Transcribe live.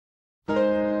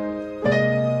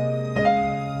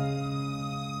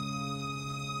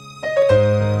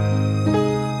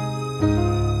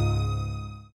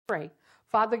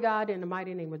Father God, in the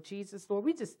mighty name of Jesus, Lord,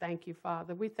 we just thank you,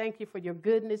 Father. We thank you for your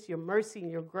goodness, your mercy, and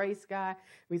your grace, God.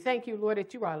 We thank you, Lord,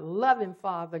 that you are a loving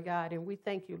Father, God, and we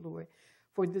thank you, Lord,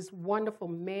 for this wonderful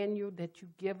manual that you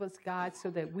give us, God, so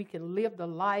that we can live the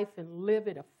life and live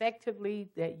it effectively,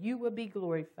 that you will be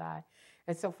glorified.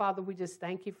 And so, Father, we just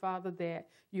thank you, Father, that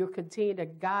you'll continue to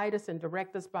guide us and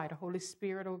direct us by the Holy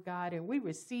Spirit, oh God, and we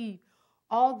receive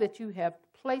all that you have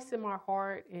placed in my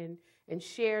heart and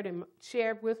shared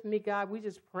with me, God. We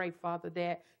just pray, Father,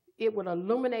 that it would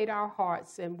illuminate our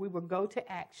hearts and we will go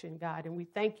to action, God, and we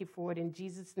thank you for it in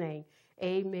Jesus' name.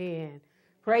 Amen.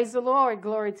 Praise the Lord.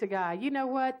 Glory to God. You know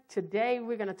what? Today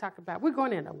we're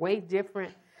going in a way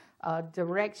different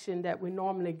direction that we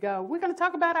normally go. We're going to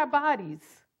talk about our bodies.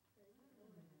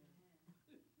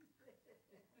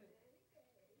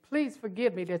 Please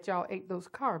forgive me that y'all ate those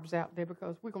carbs out there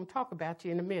because we're going to talk about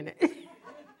you in a minute.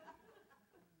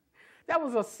 That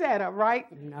was a setup,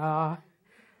 right? Nah.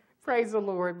 Praise the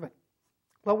Lord.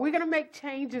 But we're going to make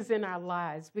changes in our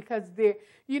lives because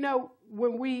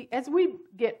as we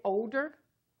get older,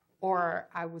 or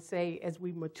I would say as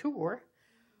we mature,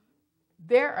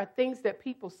 there are things that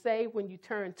people say when you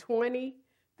turn 20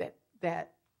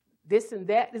 that this and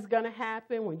that is going to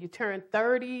happen. When you turn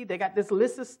 30, they got this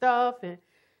list of stuff and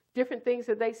different things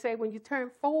that they say. When you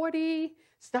turn 40,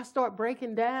 stuff start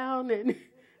breaking down and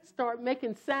start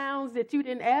making sounds that you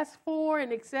didn't ask for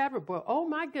and et cetera. But, oh,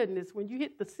 my goodness, when you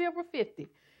hit the silver 50,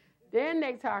 then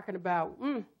they're talking about,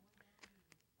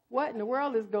 what in the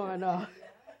world is going on?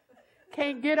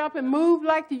 Can't get up and move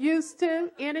like you used to.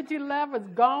 Energy level's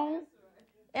gone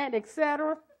and et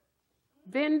cetera.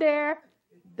 Been there,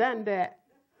 done that.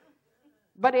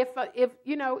 But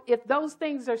if those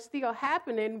things are still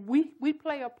happening, we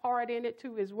play a part in it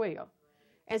too as well.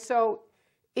 And so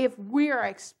if we are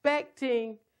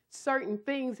expecting certain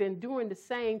things and doing the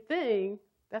same thing,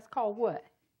 that's called what?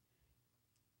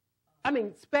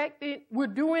 We're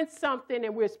doing something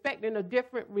and we're expecting a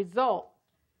different result.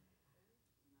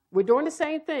 We're doing the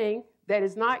same thing that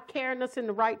is not carrying us in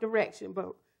the right direction,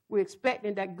 but we're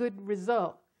expecting that good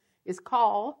result. It's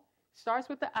called, starts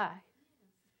with the I.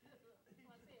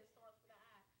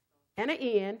 And an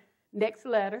N, next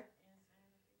letter,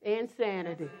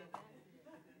 insanity.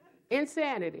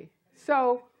 Insanity.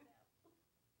 So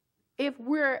if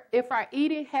our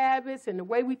eating habits and the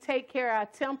way we take care of our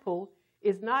temple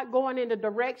is not going in the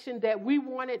direction that we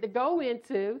want it to go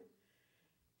into,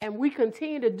 and we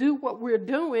continue to do what we're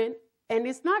doing, and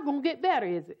it's not going to get better,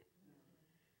 is it?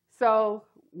 So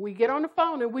we get on the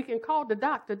phone and we can call the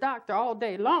doctor all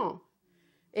day long,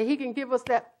 and he can give us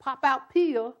that pop-out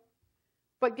pill.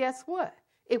 But guess what?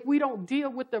 If we don't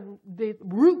deal with the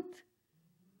root,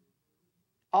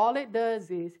 all it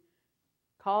does is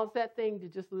cause that thing to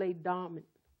just lay dormant.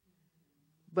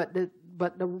 But the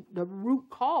root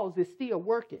cause is still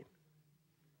working.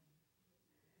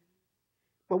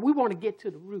 But we want to get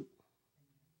to the root.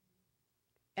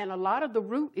 And a lot of the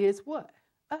root is what?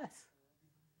 Us.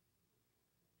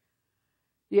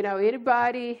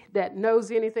 Anybody that knows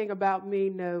anything about me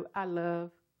know I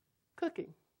love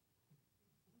cooking.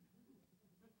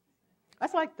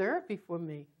 That's like therapy for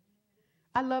me.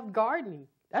 I love gardening.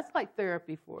 That's like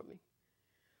therapy for me.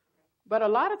 But a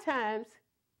lot of times,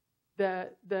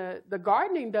 the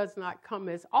gardening does not come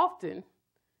as often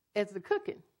as the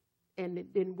cooking. And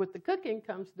then with the cooking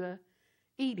comes the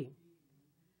eating.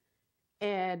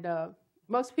 And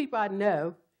most people I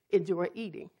know enjoy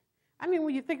eating.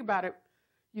 When you think about it,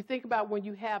 you think about when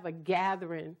you have a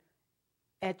gathering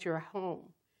at your home.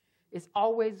 It's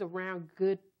always around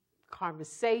good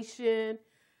conversation,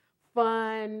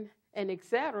 fun, and et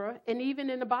cetera. And even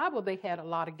in the Bible, they had a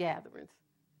lot of gatherings.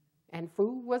 And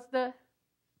food was the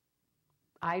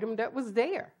item that was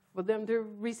there for them to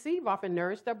receive off and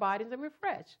nourish their bodies and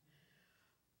refresh.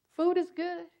 Food is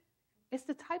good. It's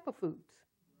the type of foods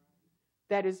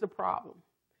that is the problem.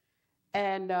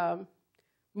 And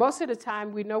most of the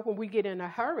time, we know when we get in a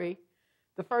hurry,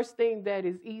 the first thing that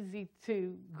is easy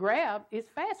to grab is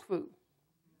fast food.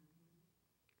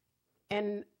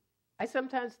 And I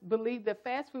sometimes believe that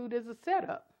fast food is a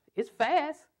setup. It's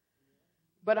fast,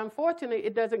 but unfortunately,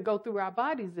 it doesn't go through our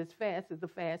bodies as fast as the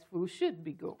fast food should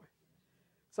be going.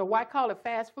 So why call it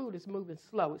fast food? It's moving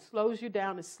slow. It slows you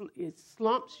down. It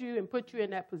slumps you and puts you in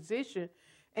that position.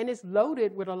 And it's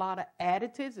loaded with a lot of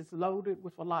additives. It's loaded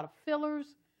with a lot of fillers.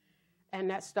 And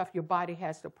that stuff, your body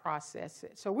has to process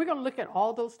it. So we're going to look at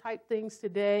all those type things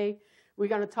today. We're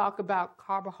going to talk about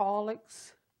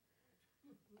carboholics.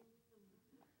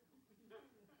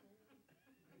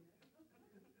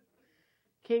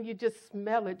 Can you just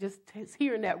smell it, just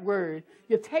hearing that word?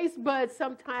 Your taste buds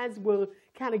sometimes will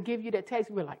kind of give you that taste.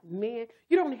 We're like, man,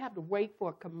 you don't have to wait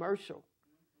for a commercial.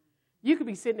 You could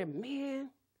be sitting there, man,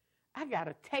 I got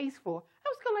a taste for. I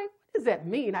was kind of like, what does that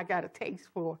mean, I got a taste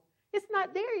for? It's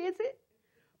not there, is it?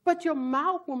 But your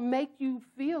mouth will make you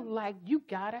feel like you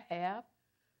got to have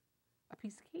a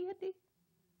piece of candy,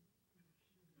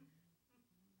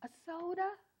 a soda,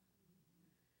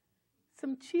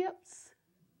 some chips,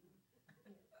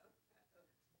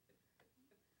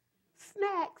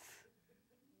 snacks.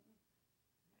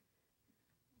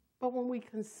 But when we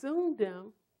consume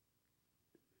them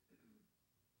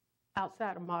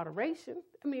outside of moderation,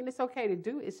 I mean, it's okay to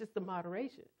do it. It's just the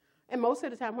moderation. And most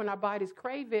of the time when our bodies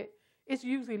crave it, it's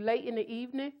usually late in the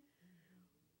evening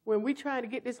when we're trying to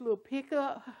get this little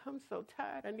pickup. I'm so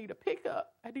tired. I need a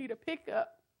pickup. I need a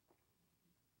pickup.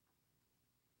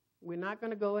 We're not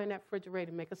going to go in that refrigerator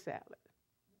and make a salad.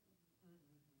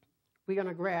 We're going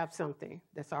to grab something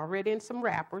that's already in some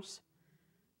wrappers,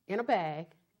 in a bag,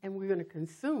 and we're going to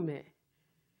consume it.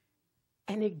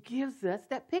 And it gives us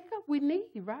that pickup we need,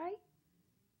 right?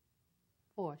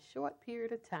 For a short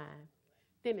period of time.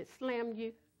 Then it slams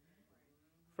you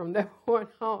from that point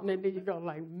on, and then you go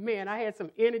like, man, I had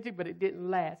some energy, but it didn't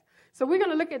last. So we're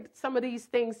going to look at some of these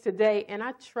things today, and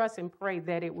I trust and pray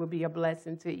that it will be a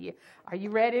blessing to you. Are you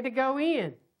ready to go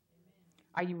in?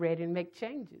 Are you ready to make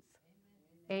changes?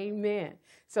 Amen.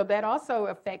 So that also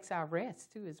affects our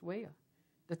rest, too, as well.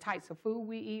 The types of food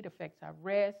we eat affects our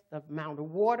rest. The amount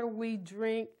of water we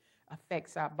drink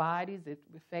affects our bodies. It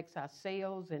affects our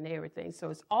cells and everything.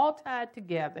 So it's all tied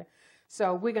together.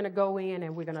 So we're going to go in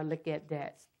and we're going to look at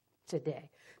that today.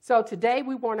 So today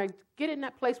we want to get in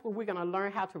that place where we're going to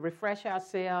learn how to refresh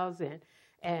ourselves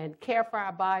and care for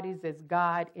our bodies as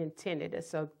God intended us.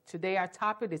 So today our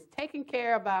topic is taking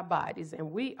care of our bodies,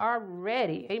 and we are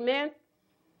ready. Amen?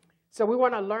 So we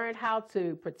want to learn how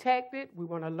to protect it. We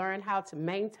want to learn how to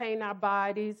maintain our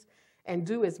bodies and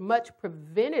do as much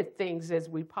preventive things as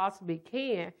we possibly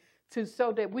can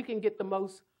so that we can get the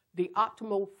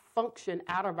optimal function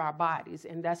out of our bodies.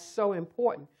 And that's so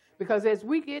important because as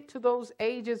we get to those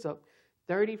ages of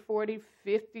 30, 40,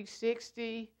 50,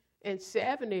 60, and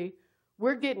 70,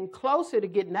 we're getting closer to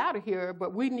getting out of here,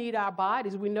 but we need our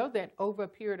bodies. We know that over a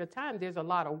period of time, there's a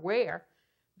lot of wear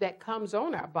that comes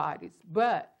on our bodies.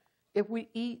 But if we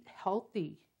eat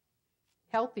healthier,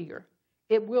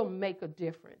 it will make a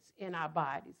difference in our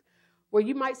bodies. Well,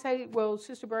 you might say, well,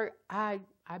 Sister Berg, I'm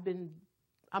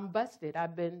busted.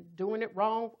 I've been doing it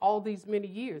wrong all these many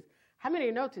years. How many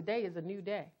know today is a new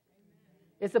day?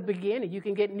 It's a beginning. You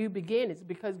can get new beginnings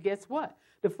because guess what?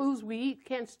 The foods we eat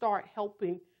can start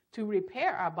helping to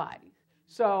repair our bodies.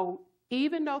 So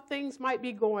even though things might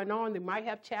be going on, they might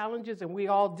have challenges, and we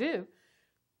all do,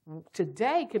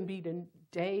 today can be the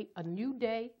day, a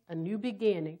new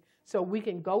beginning, so we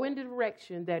can go in the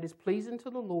direction that is pleasing to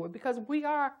the Lord, because we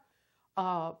are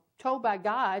told by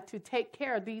God to take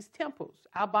care of these temples.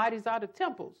 Our bodies are the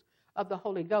temples of the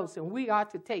Holy Ghost, and we are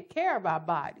to take care of our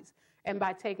bodies. And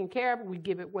by taking care of it, we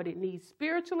give it what it needs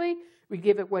spiritually, we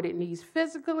give it what it needs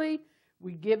physically,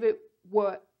 we give it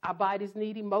what our bodies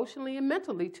need emotionally and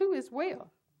mentally too as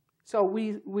well. So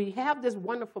we have this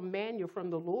wonderful manual from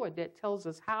the Lord that tells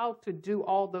us how to do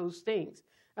all those things.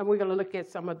 And we're going to look at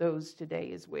some of those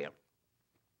today as well.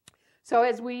 So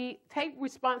as we take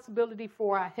responsibility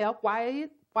for our health, why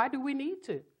do we need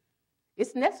to?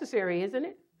 It's necessary, isn't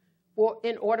it?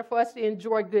 In order for us to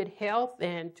enjoy good health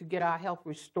and to get our health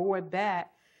restored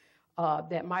back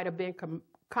that might have been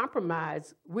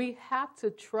compromised, we have to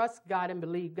trust God and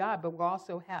believe God, but we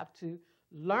also have to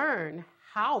learn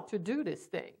how to do this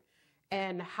thing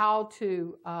and how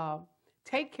to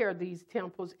take care of these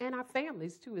temples and our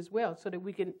families too as well, so that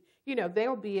we can,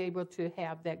 they'll be able to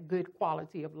have that good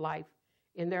quality of life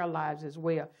in their lives as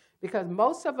well. Because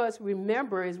most of us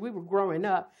remember as we were growing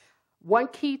up, one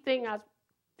key thing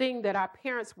that our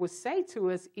parents would say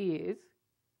to us is,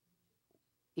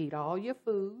 eat all your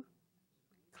food,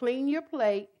 clean your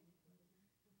plate.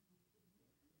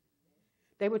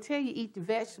 They would tell you eat the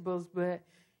vegetables, but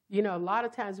a lot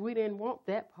of times we didn't want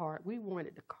that part. We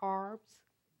wanted the carbs.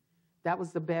 That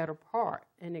was the better part,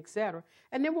 and et cetera.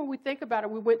 And then when we think about it,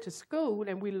 we went to school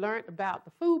and we learned about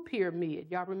the food pyramid.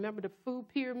 Y'all remember the food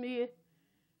pyramid?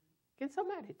 Can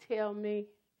somebody tell me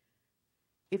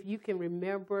if you can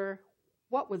remember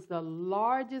what was the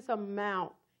largest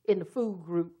amount in the food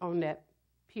group on that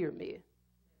pyramid?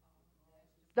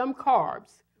 Them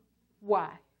carbs. Why?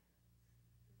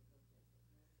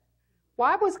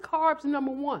 Why was carbs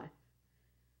number one?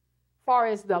 Far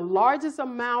as the largest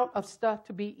amount of stuff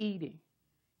to be eating.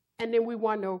 And then we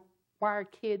wonder why are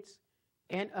kids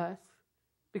and us,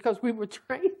 because we were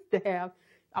trained to have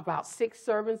about 6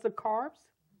 servings of carbs.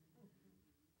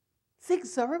 6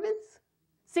 servings?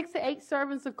 6 to 8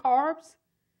 servings of carbs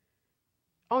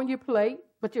on your plate,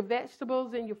 but your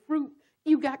vegetables and your fruit,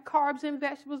 you got carbs and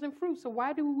vegetables and fruit. So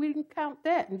why do we didn't count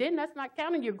that? And then that's not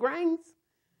counting your grains,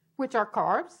 which are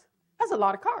carbs. That's a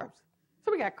lot of carbs.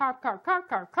 So we got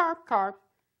carb.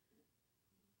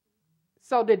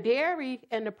 So the dairy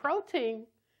and the protein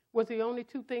was the only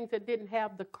 2 things that didn't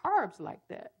have the carbs like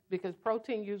that, because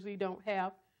protein usually don't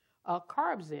have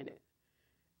carbs in it.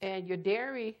 And your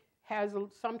dairy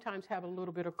sometimes have a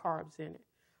little bit of carbs in it.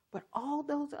 But all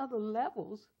those other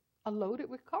levels are loaded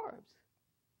with carbs.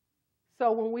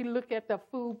 So when we look at the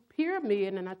food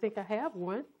pyramid, and I think I have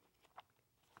one,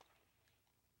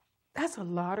 that's a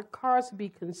lot of carbs to be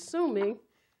consuming.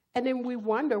 And then we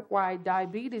wonder why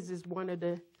diabetes is one of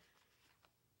the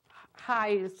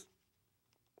highest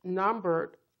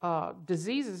numbered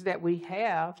diseases that we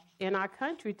have in our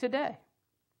country today.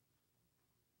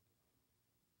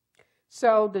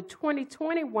 So the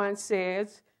 2021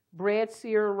 says bread,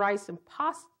 cereal, rice, and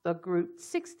pasta group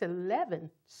 6 to 11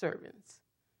 servings.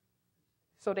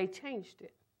 So they changed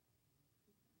it.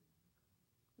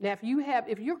 Now,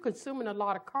 if you're consuming a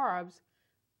lot of carbs,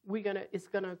 it's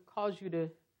gonna cause you to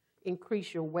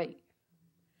increase your weight.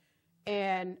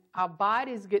 And our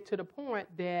bodies get to the point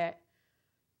that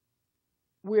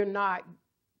we're not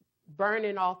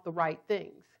burning off the right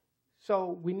things.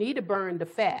 So we need to burn the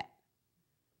fat,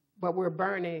 but we're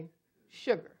burning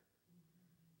sugar,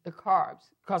 the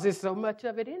carbs, because there's so much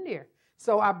of it in there.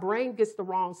 So our brain gets the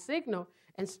wrong signal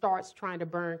and starts trying to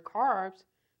burn carbs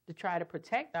to try to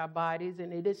protect our bodies,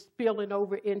 and it is spilling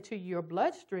over into your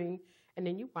bloodstream, and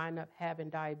then you wind up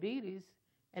having diabetes,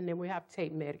 and then we have to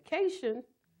take medication,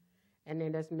 and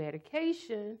then there's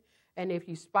medication, and if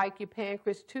you spike your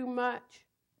pancreas too much,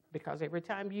 because every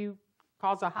time you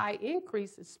cause a high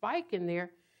increase, a spike in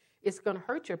there, it's going to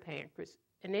hurt your pancreas.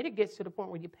 And then it gets to the point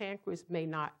where your pancreas may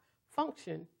not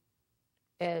function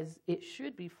as it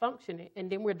should be functioning,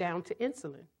 and then we're down to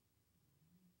insulin.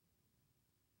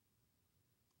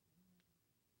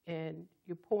 And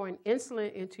you're pouring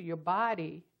insulin into your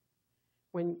body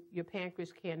when your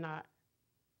pancreas cannot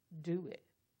do it.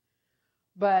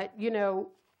 But,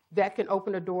 that can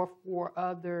open a door for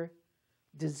other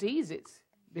diseases,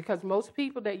 because most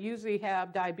people that usually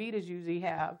have diabetes usually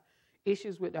have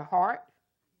issues with their heart,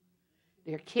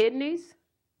 their kidneys,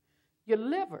 your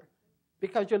liver,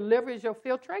 because your liver is your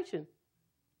filtration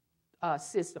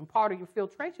system, part of your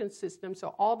filtration system.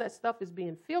 So all that stuff is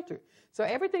being filtered. So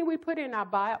everything we put in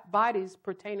our bodies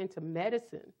pertaining to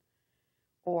medicine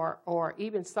or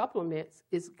even supplements,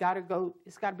 it's got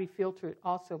to be filtered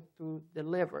also through the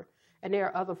liver. And there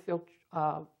are other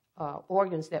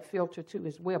organs that filter too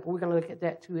as well, but we're going to look at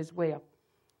that too as well.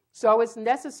 So it's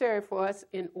necessary for us,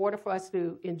 in order for us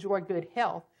to enjoy good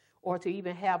health or to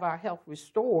even have our health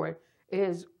restored,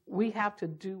 is we have to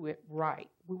do it right.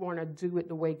 We want to do it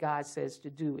the way God says to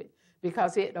do it,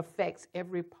 because it affects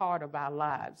every part of our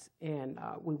lives, and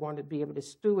we want to be able to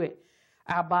steward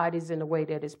our bodies in a way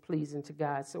that is pleasing to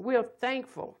God. So we're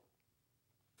thankful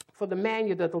for the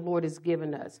manual that the Lord has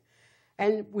given us.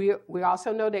 And we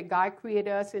also know that God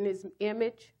created us in his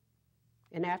image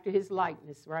and after his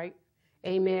likeness, right?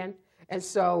 Amen. And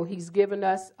so he's given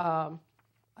us a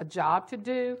job to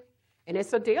do, and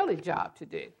it's a daily job to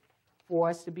do for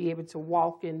us to be able to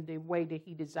walk in the way that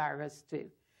he desires us to.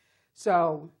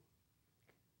 So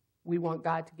we want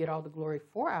God to get all the glory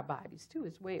for our bodies too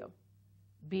as well,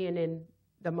 being in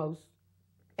the most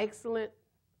excellent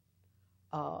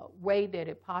way that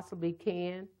it possibly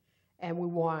can, and we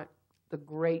want the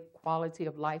great quality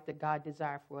of life that God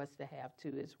desires for us to have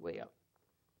too as well.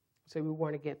 So we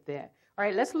want to get that. All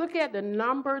right, let's look at the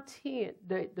number 10,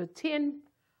 the 10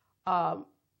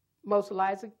 most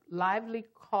lively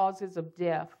causes of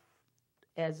death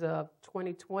as of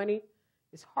 2020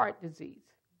 is heart disease,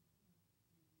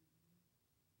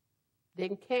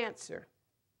 then cancer,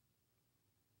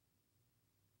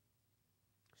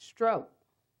 stroke,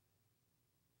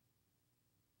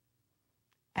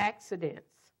 accidents,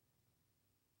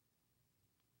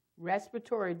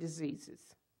 respiratory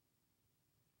diseases,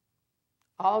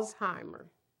 Alzheimer.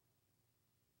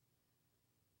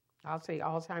 I'll say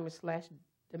Alzheimer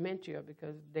 / dementia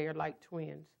because they're like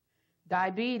twins.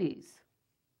 Diabetes,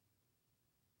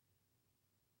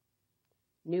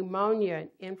 pneumonia and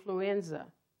influenza,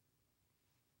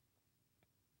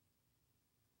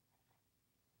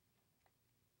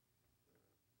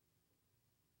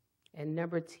 and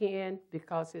number 10,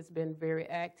 because it's been very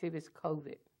active, is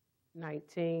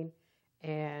COVID-19,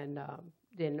 and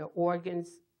then the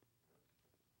organs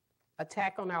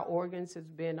attack on our organs has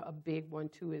been a big one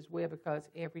too as well, because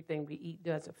everything we eat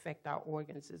does affect our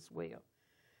organs as well.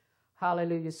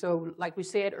 Hallelujah. So like we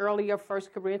said earlier, 1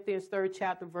 Corinthians 3rd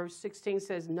chapter, verse 16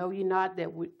 says, know ye not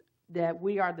that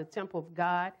we are the temple of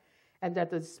God, and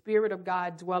that the Spirit of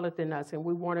God dwelleth in us. And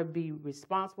we want to be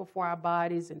responsible for our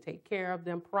bodies and take care of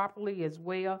them properly as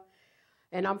well.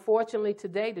 And unfortunately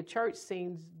today, the church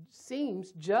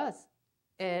seems just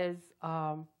as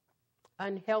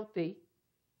unhealthy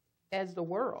as the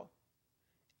world.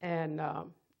 And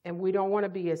we don't want to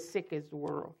be as sick as the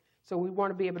world. So we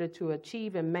want to be able to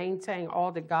achieve and maintain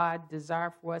all that God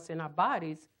desires for us in our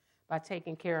bodies by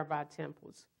taking care of our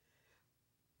temples.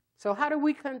 So how do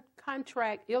we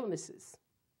contract illnesses?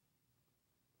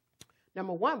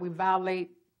 Number one, we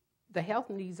violate the health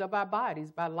needs of our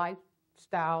bodies by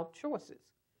lifestyle choices.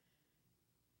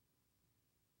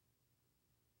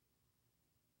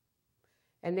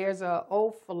 And there's an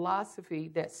old philosophy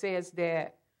that says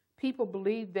that people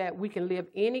believe that we can live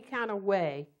any kind of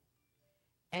way,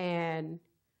 and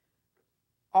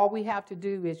all we have to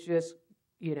do is just,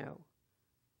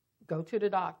 go to the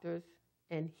doctors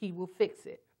and he will fix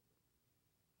it.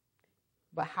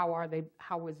 But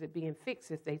how is it being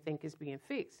fixed if they think it's being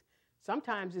fixed?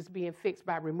 Sometimes it's being fixed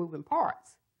by removing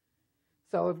parts.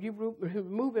 So if you're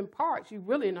removing parts, you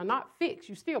really are not fixed.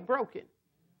 You're still broken.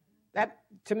 That,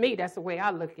 to me, that's the way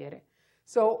I look at it.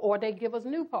 So, or they give us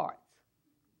new parts.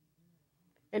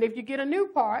 And if you get a new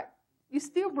part, you're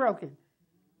still broken.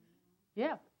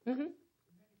 Yeah. Mm-hmm.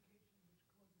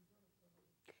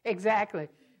 Exactly.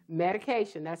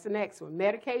 Medication, that's the next one.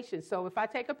 Medication. So if I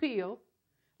take a pill,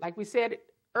 like we said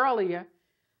earlier,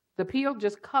 the pill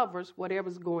just covers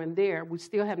whatever's going there. We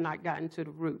still have not gotten to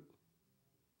the root.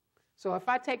 So if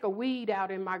I take a weed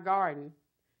out in my garden,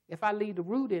 if I leave the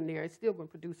root in there, it's still going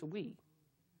to produce a weed.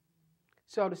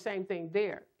 So the same thing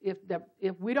there.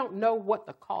 If we don't know what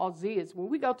the cause is, when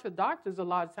we go to doctors a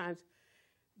lot of times,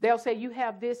 they'll say you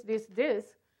have this, this, this.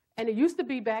 And it used to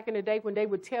be back in the day when they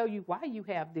would tell you why you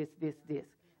have this, this, this.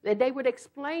 That they would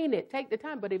explain it, take the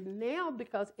time. But now,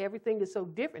 because everything is so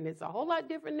different, it's a whole lot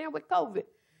different now with COVID.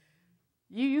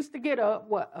 You used to get a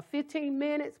 15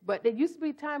 minutes, but there used to be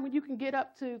a time when you can get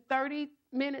up to 30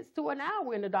 minutes to an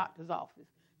hour in the doctor's office,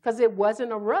 because it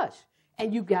wasn't a rush,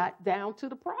 and you got down to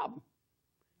the problem.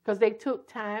 Because they took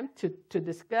time to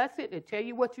discuss it and tell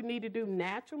you what you need to do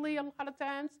naturally. A lot of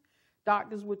times,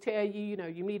 doctors would tell you,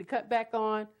 you need to cut back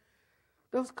on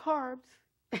those carbs.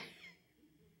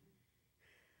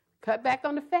 Cut back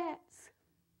on the fats.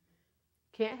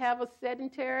 Can't have a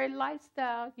sedentary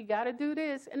lifestyle. You got to do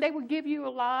this. And they would give you a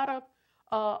lot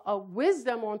of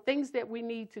wisdom on things that we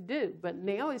need to do. But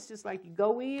now it's just like you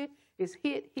go in, it's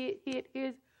hit.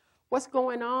 What's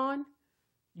going on?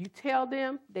 You tell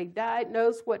them, they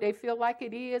diagnose what they feel like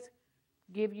it is,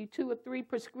 give you 2 or 3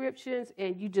 prescriptions,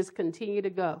 and you just continue to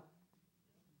go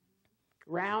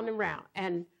round and round.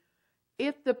 And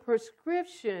if the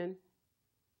prescription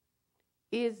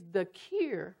is the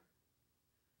cure,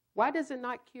 why does it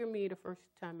not cure me the first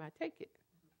time I take it?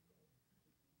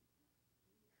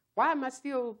 Why am I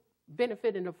still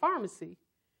benefiting the pharmacy?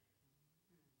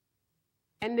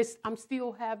 And I'm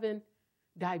still having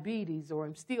diabetes, or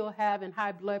I'm still having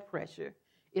high blood pressure,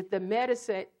 if the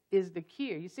medicine is the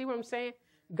cure. You see what I'm saying?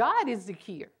 God is the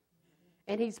cure.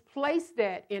 And he's placed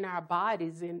that in our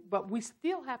bodies, but we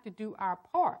still have to do our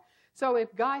part. So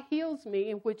if God heals me,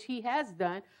 in which he has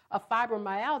done, of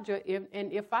fibromyalgia,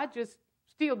 and if I just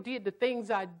still did the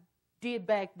things I did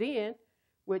back then,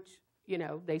 which,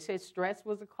 they said stress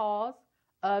was a cause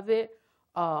of it,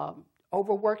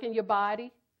 overworking your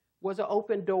body was an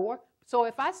open door. So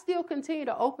if I still continue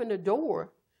to open the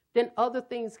door, then other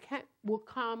things will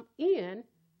come in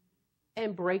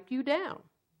and break you down.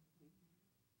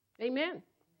 Amen.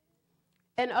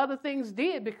 And other things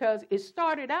did, because it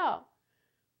started out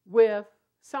with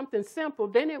something simple.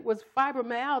 Then it was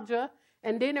fibromyalgia,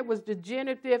 and then it was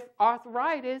degenerative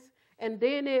arthritis, and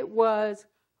then it was,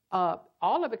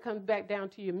 all of it comes back down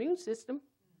to your immune system.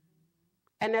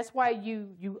 And that's why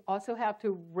you also have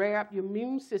to rear up your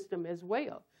immune system as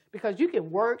well. Because you can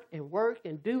work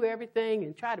and do everything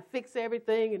and try to fix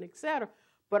everything and et cetera.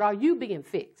 But are you being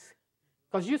fixed?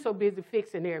 Because you're so busy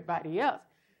fixing everybody else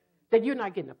that you're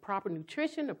not getting the proper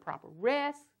nutrition, the proper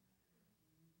rest.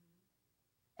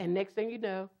 And next thing you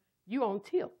know, you're on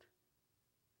tilt.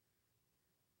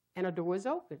 And a door is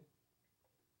open.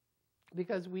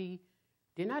 Because we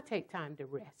did not take time to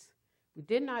rest. We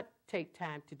did not take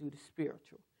time to do the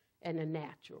spiritual and the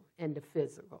natural and the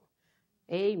physical.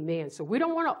 Amen. So we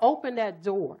don't want to open that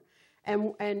door.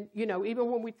 And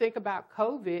even when we think about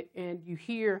COVID and you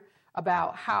hear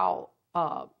about how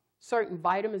certain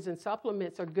vitamins and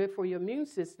supplements are good for your immune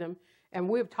system. And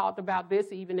we've talked about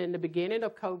this even in the beginning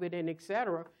of COVID and et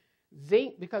cetera.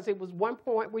 Zinc, because it was one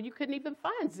point where you couldn't even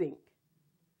find zinc.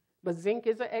 But zinc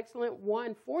is an excellent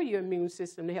one for your immune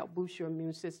system to help boost your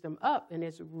immune system up, and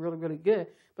it's really, really good.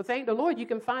 But thank the Lord, you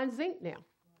can find zinc now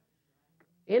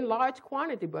in large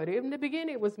quantity, but in the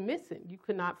beginning it was missing. You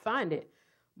could not find it.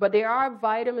 But there are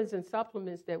vitamins and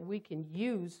supplements that we can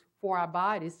use for our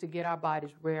bodies to get our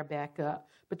bodies reared back up.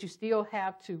 But you still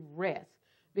have to rest,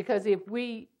 because if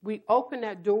we open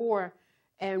that door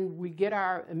and we get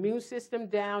our immune system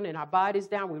down and our bodies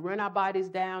down, we run our bodies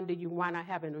down, then you wind up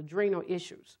having adrenal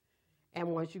issues. And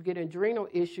once you get adrenal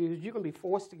issues, you're going to be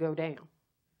forced to go down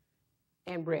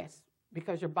and rest,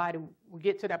 because your body will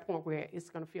get to that point where it's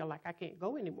going to feel like, I can't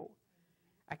go anymore.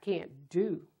 I can't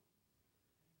do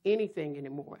anything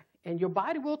anymore. And your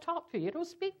body will talk to you. It'll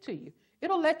speak to you.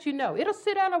 It'll let you know. It'll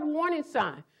sit out a warning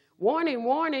sign. Warning,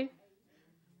 warning,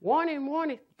 warning,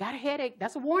 warning. Got a headache.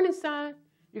 That's a warning sign.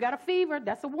 You got a fever.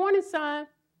 That's a warning sign.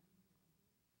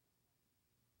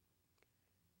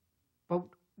 But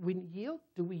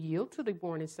do we yield to the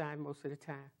warning sign most of the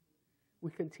time?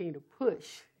 We continue to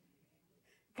push.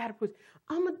 Got to push.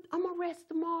 I'm going to rest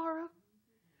tomorrow.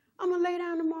 I'm going to lay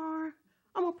down tomorrow.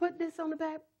 I'm going to put this on the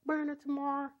back burner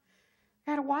tomorrow.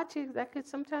 Got to watch it. That could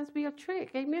sometimes be a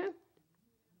trick. Amen?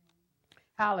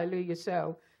 Hallelujah.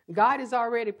 So God is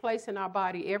already placed in our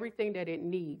body everything that it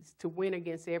needs to win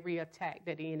against every attack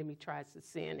that the enemy tries to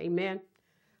send. Amen?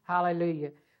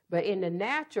 Hallelujah. But in the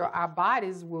natural, our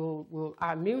bodies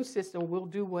our immune system will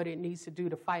do what it needs to do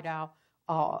to fight out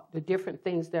the different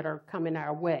things that are coming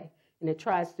our way. And it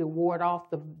tries to ward off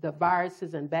the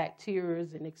viruses and bacteria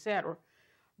and et cetera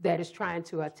that is trying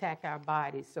to attack our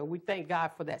bodies. So we thank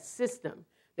God for that system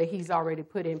that he's already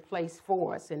put in place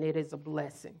for us, and it is a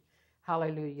blessing.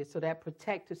 Hallelujah. So that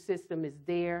protective system is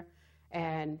there,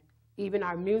 and even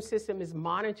our immune system is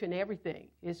monitoring everything.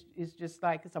 It's just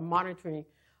like it's a monitoring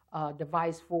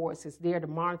device for us. It's there to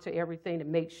monitor everything, to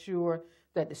make sure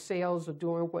that the cells are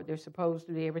doing what they're supposed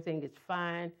to do. Everything is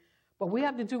fine. But we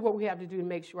have to do what we have to do to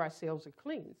make sure our cells are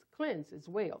cleansed as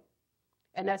well.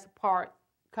 And that's a part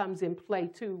comes in play,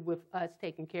 too, with us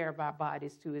taking care of our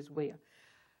bodies, too, as well.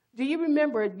 Do you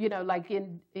remember, like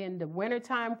in the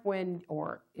wintertime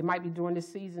or it might be during the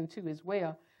season, too, as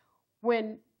well,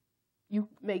 when you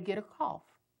may get a cough?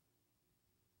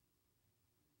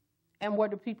 And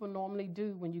what do people normally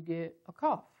do when you get a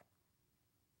cough?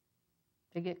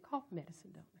 They get cough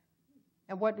medicine, don't they?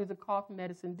 And what does the cough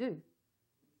medicine do?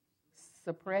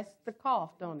 Suppress the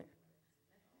cough, don't it?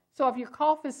 So if your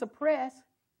cough is suppressed,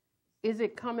 is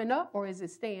it coming up or is it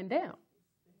staying down?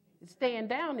 It's staying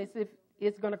down as if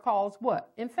it's going to cause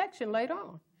what? Infection later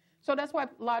on. So that's why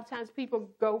a lot of times people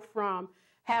go from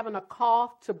having a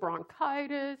cough to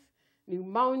bronchitis,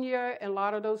 pneumonia, and a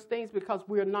lot of those things, because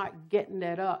we're not getting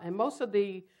that up. And most of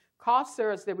the cough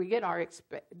syrups that we get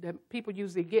that people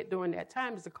usually get during that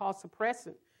time is a cough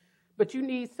suppressant. But you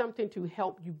need something to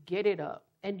help you get it up.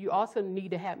 And you also need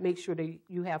to make sure that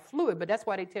you have fluid. But that's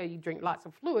why they tell you drink lots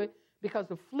of fluid, because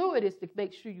the fluid is to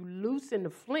make sure you loosen the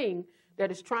phlegm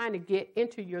that is trying to get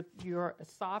into your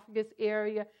esophagus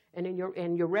area and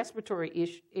in your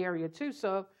respiratory area too.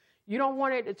 So you don't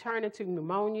want it to turn into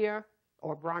pneumonia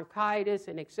or bronchitis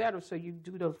and et cetera. So you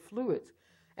do those fluids.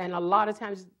 And a lot of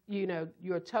times,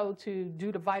 you're told to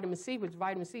do the vitamin C, which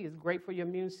vitamin C is great for your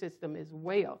immune system as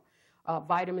well.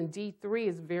 Vitamin D3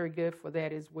 is very good for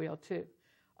that as well too.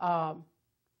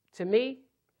 To me,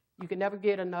 you can never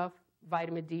get enough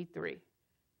vitamin D3.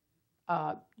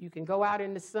 You can go out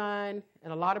in the sun,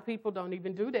 and a lot of people don't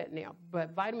even do that now.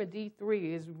 But vitamin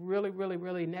D3 is really, really,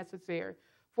 really necessary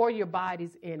for your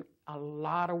bodies in a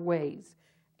lot of ways.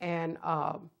 And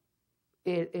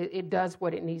it does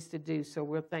what it needs to do, so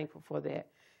we're thankful for that.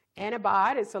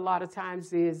 Antibiotics a lot of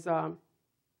times is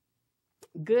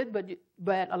good,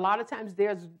 but a lot of times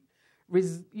there's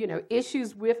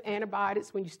issues with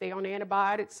antibiotics. When you stay on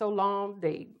antibiotics so long,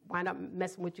 they wind up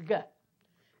messing with your gut.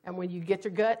 And when you get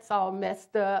your guts all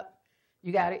messed up,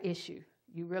 you got an issue.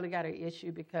 You really got an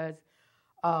issue, because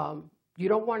you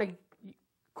don't want to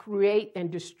create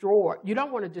and destroy. You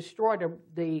don't want to destroy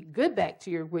the good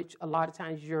bacteria, which a lot of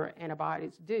times your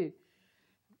antibiotics do.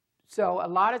 So a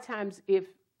lot of times if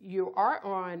you are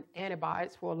on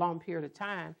antibiotics for a long period of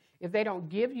time, if they don't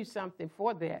give you something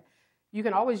for that, you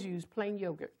can always use plain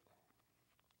yogurt.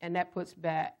 And that puts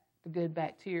back the good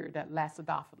bacteria, that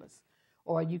Lactobacillus.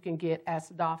 Or you can get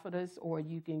acidophilus, or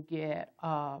you can get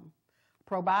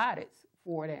probiotics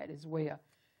for that as well.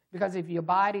 Because if your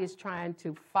body is trying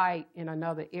to fight in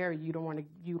another area, you don't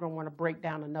want to break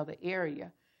down another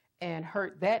area. and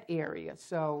hurt that area.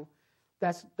 So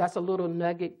that's a little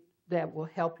nugget that will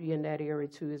help you in that area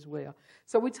too as well.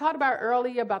 So we talked about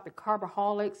earlier about the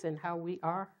carboholics and how we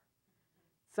are,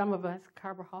 some of us,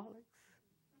 carboholics.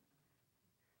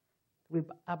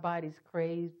 Our bodies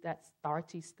crave that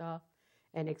starchy stuff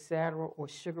and et cetera, or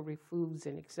sugary foods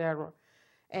and et cetera.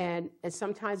 And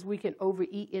sometimes we can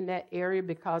overeat in that area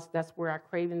because that's where our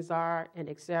cravings are and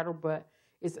et cetera. But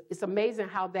it's amazing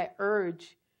how that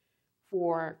urge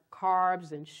for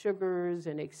carbs and sugars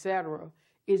and et cetera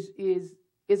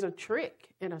is a trick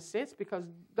in a sense, because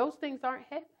those things aren't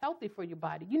healthy for your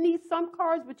body. You need some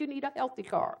carbs, but you need a healthy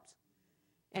carbs.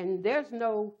 And there's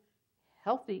no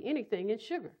healthy anything in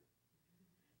sugar.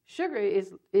 Sugar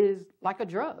is like a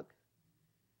drug.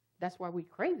 That's why we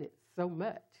crave it so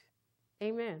much.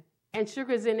 Amen. And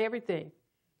sugar is in everything.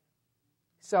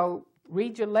 So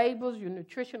read your labels, your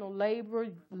nutritional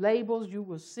labels, you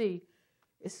will see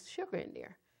it's sugar in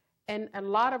there. And a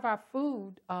lot of our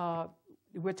food,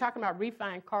 we're talking about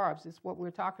refined carbs. It's what we're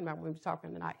talking about when we're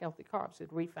talking about healthy carbs,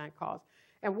 it's refined carbs.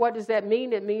 And what does that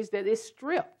mean? It means that it's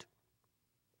stripped.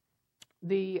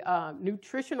 The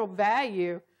nutritional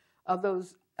value of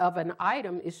an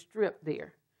item is stripped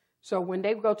there. So when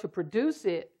they go to produce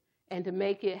it and to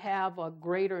make it have a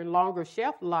greater and longer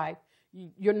shelf life,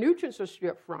 your nutrients are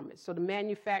stripped from it. So the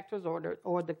manufacturers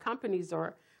or the companies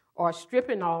are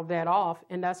stripping all that off,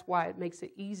 and that's why it makes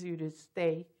it easier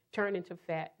to turn into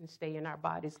fat and stay in our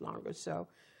bodies longer. So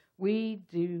we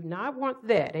do not want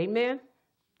that. Amen?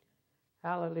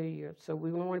 Hallelujah. So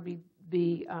we don't want to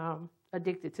be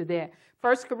addicted to that.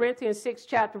 1 Corinthians 6,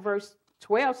 chapter verse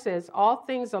 12 says, all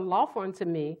things are lawful unto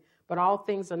me, but all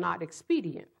things are not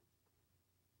expedient.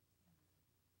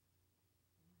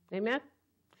 Amen?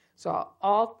 So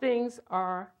all things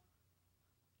are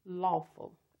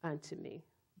lawful unto me,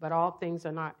 but all things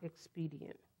are not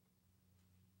expedient.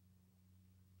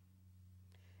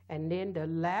 And then the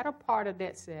latter part of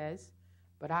that says,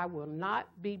 but I will not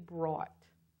be brought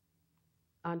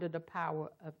under the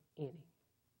power of any.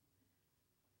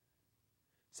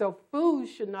 So food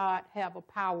should not have a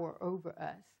power over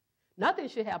us. Nothing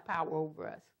should have power over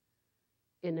us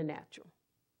in the natural.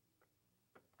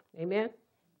 Amen?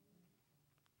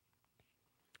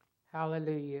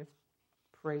 Hallelujah.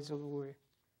 Praise the Lord.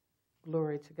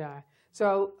 Glory to God.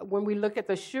 So when we look at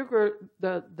the sugar,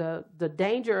 the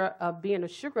danger of being a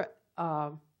sugar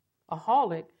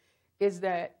aholic is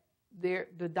that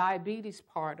the diabetes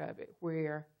part of it,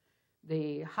 where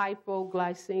the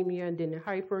hypoglycemia and then the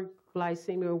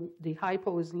hyperglycemia, the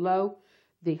hypo is low,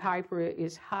 the hyper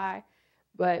is high.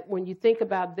 But when you think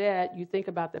about that, you think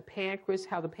about the pancreas,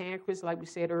 how the pancreas, like we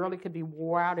said earlier, could be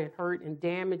wore out and hurt and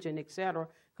damaged and et cetera,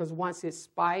 because once it's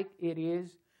spiked, it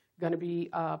is going to be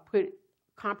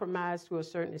compromised to a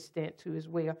certain extent too as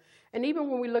well. And even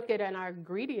when we look at our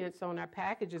ingredients on our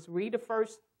packages, read the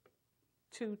first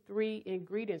 2-3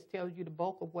 ingredients, tells you the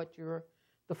bulk of what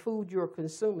the food you're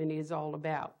consuming is all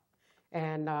about.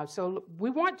 And so we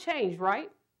want change,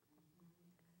 right?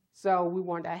 So we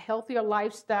want a healthier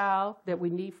lifestyle that we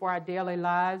need for our daily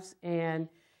lives. And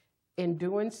in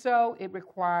doing so, it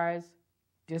requires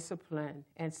discipline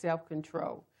and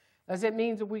self-control. Does it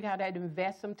mean that we got to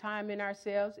invest some time in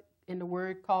ourselves in the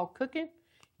word called cooking?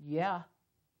 Yeah.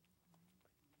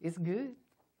 It's good.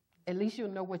 At least you'll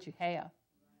know what you have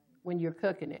when you're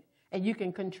cooking it. And you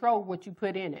can control what you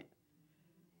put in it.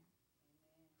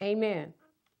 Amen.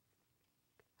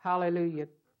 Hallelujah.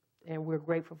 And we're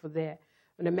grateful for that.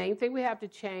 And the main thing we have to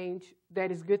change,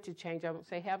 that is good to change, I won't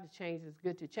say have to change, it's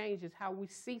good to change, is how we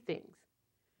see things.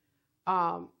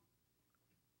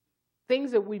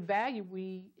 Things that we value,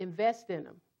 we invest in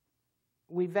them.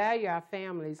 We value our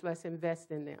families, let's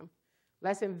invest in them.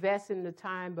 Let's invest in the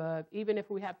time of, even if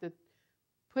we have to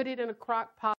put it in a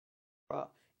crock pot or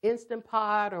Instant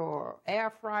Pot or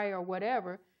air fryer or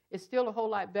whatever, it's still a whole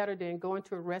lot better than going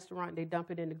to a restaurant and they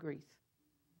dump it in the grease.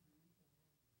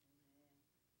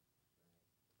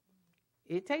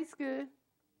 It tastes good,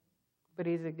 but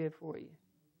is it good for you?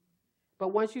 But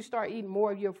once you start eating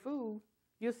more of your food,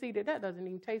 you'll see that doesn't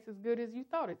even taste as good as you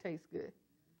thought it tastes good.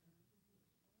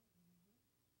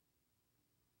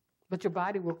 But your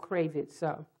body will crave it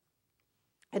so.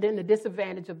 And then the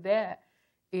disadvantage of that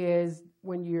is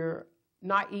when you're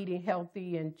not eating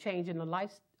healthy and changing the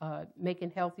life,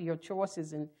 making healthier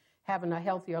choices and having a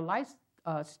healthier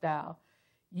lifestyle,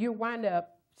 you wind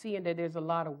up seeing that there's a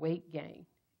lot of weight gain.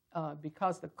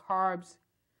 Because the carbs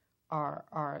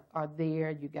are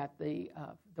there, you got the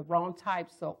wrong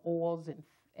types of oils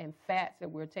and fats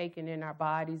that we're taking in our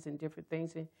bodies and different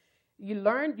things. And you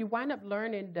wind up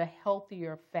learning the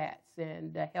healthier fats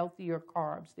and the healthier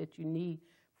carbs that you need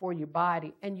for your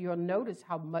body, and you'll notice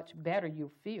how much better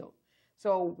you'll feel.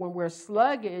 So when we're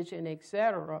sluggish and et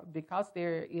cetera, because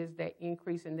there is that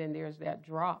increase and then there's that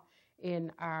drop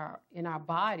in our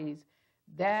bodies,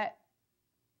 that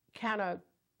kind of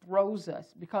throws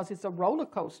us, because it's a roller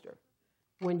coaster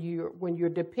when you're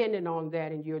dependent on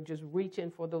that and you're just reaching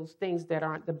for those things that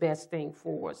aren't the best thing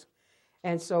for us.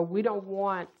 And so we don't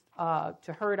want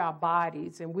to hurt our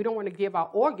bodies, and we don't want to give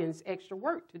our organs extra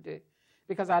work to do,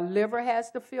 because our liver has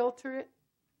to filter it,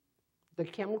 the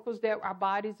chemicals that our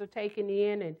bodies are taking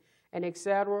in, and et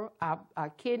cetera. Our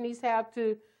kidneys have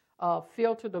to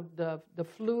filter the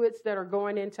fluids that are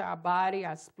going into our body.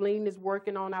 Our spleen is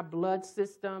working on our blood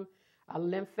system. Our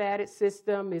lymphatic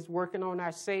system is working on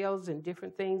our cells and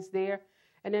different things there.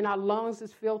 And then our lungs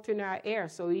is filtering our air.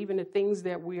 So even the things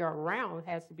that we are around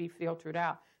has to be filtered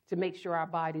out to make sure our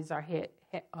bodies are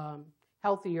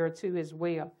healthier too as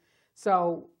well.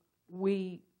 So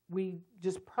we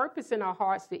just purpose in our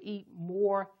hearts to eat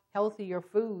more healthier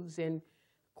foods, and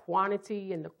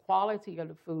quantity and the quality of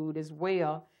the food as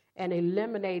well, and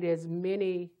eliminate as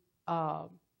many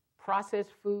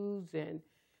processed foods and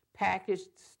packaged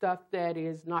stuff that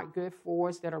is not good for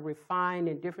us, that are refined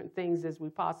and different things as we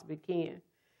possibly can.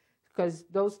 Because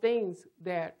those things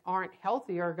that aren't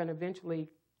healthy are going to eventually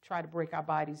try to break our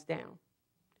bodies down.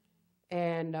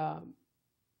 And a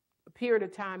period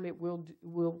of time it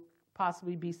will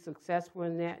possibly be successful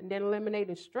in that, and then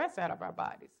eliminating stress out of our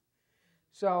bodies.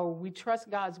 So we trust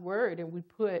God's word, and we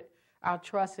put our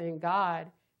trust in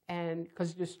God, and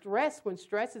because when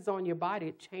stress is on your body,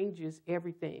 it changes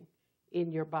everything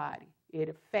in your body. It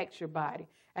affects your body.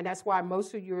 And that's why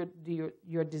most of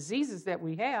your diseases that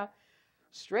we have,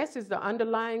 stress is the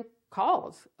underlying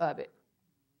cause of it.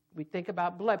 We think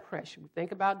about blood pressure. We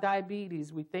think about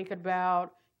diabetes. We think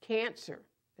about cancer.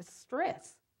 It's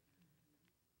stress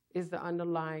is the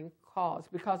underlying cause,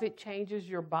 because it changes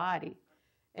your body.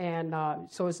 And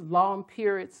so it's long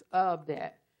periods of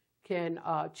that can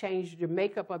change the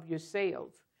makeup of your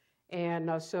cells.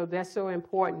 And so that's so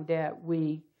important that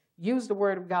we use the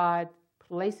word of God,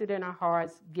 place it in our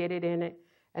hearts, get it in it,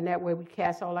 and that way we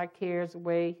cast all our cares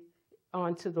away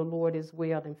onto the Lord as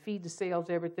well, and feed the cells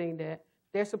everything that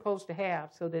they're supposed to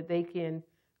have so that they can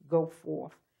go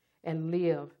forth and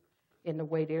live in the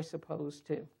way they're supposed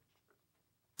to.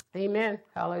 Amen.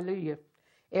 Hallelujah.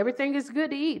 Everything is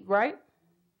good to eat, right?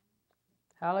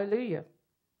 Hallelujah.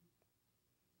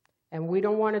 And we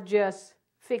don't want to just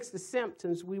fix the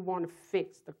symptoms. We want to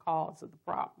fix the cause of the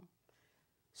problem.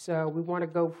 So we want to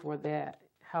go for that.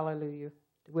 Hallelujah.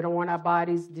 We don't want our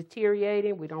bodies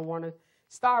deteriorating. We don't want to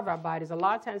starve our bodies. A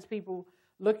lot of times people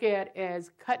look at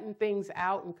as cutting things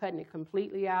out and cutting it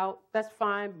completely out. That's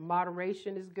fine.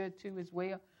 Moderation is good too as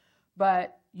well.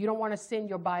 But you don't want to send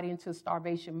your body into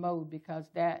starvation mode, because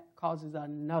that causes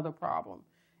another problem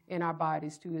in our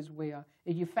bodies too as well.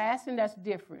 If you're fasting, that's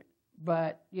different.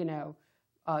 But,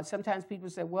 sometimes people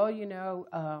say, well,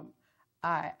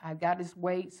 I got this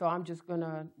weight, so I'm just going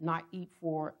to not eat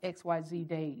for XYZ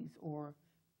days. Or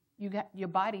your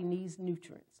body needs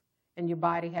nutrients, and your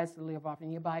body has to live off,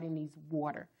 and your body needs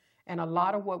water. And a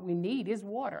lot of what we need is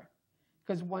water,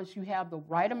 because once you have the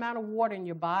right amount of water in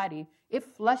your body, it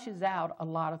flushes out a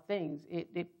lot of things.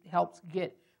 It helps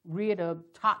get rid of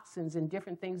toxins and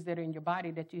different things that are in your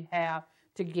body that you have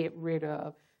to get rid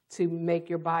of to make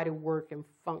your body work and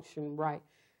function right.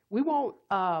 We won't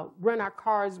run our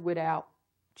cars without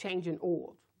changing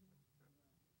oils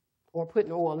or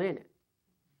putting oil in it.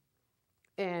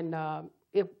 And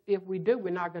if we do, we're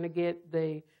not going to get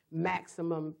the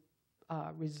maximum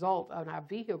result on our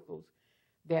vehicles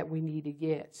that we need to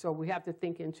get. So we have to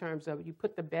think in terms of, you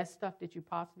put the best stuff that you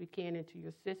possibly can into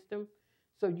your system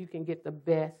so you can get the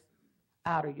best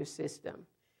out of your system.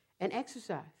 And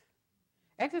exercise.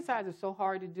 Exercise is so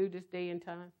hard to do this day and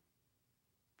time,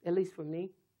 at least for me.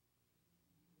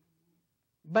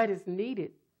 But it's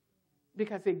needed,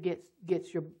 because it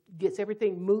gets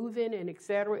everything moving and et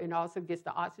cetera, and also gets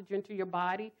the oxygen to your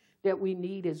body that we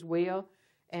need as well,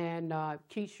 and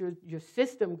keeps your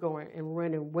system going and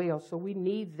running well. So we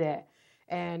need that.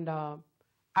 And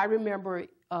I remember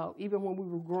even when we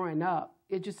were growing up,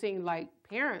 it just seemed like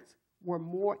parents were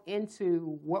more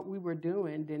into what we were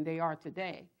doing than they are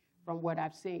today, from what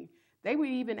I've seen. They would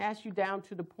even ask you down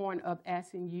to the point of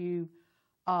asking you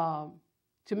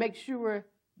to make sure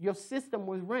your system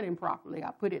was running properly.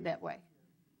 I put it that way.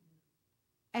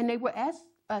 And they would ask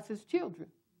us as children,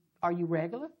 are you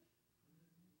regular?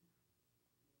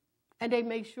 And they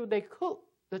made sure they cooked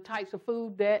the types of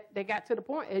food that they got to the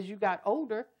point as you got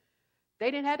older, they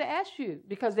didn't have to ask you,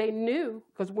 because they knew,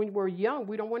 because when we're young,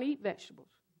 we don't want to eat vegetables.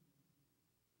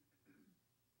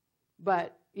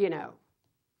 But we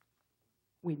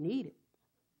need it.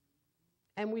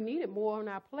 And we need it more on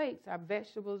our plates, our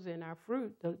vegetables and our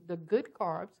fruit, the good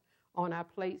carbs on our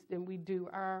plates than we do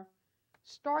our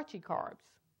starchy carbs.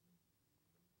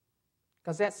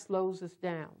 Because that slows us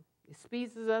down. It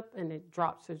speeds us up and it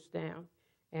drops us down.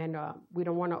 And we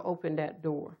don't want to open that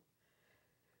door.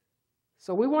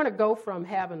 So we want to go from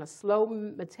having a slow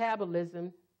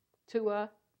metabolism to a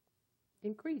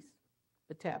increased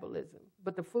metabolism.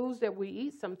 But the foods that we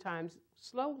eat sometimes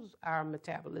slows our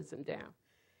metabolism down.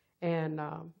 And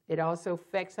it also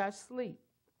affects our sleep.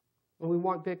 And we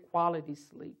want good quality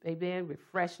sleep. Amen.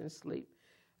 Refreshing sleep.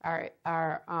 Our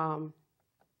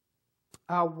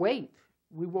weight.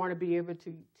 We want to be able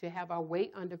to have our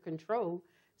weight under control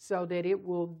so that it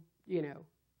will,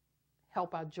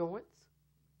 help our joints,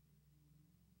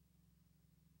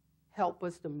 help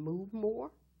us to move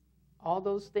more, all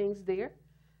those things there.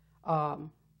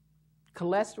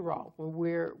 Cholesterol, when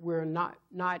we're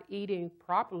not eating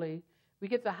properly, we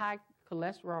get the high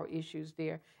cholesterol issues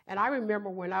there. And I remember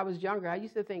when I was younger, I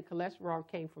used to think cholesterol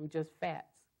came from just fats.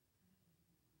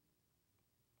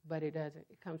 But it doesn't.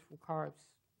 It comes from carbs,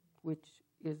 which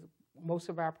is most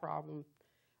of our problem.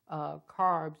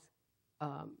 Carbs,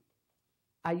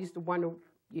 I used to wonder,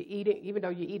 you eat it, even though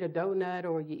you eat a donut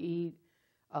or you eat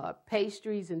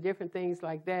pastries and different things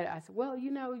like that, I said, well,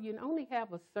 you only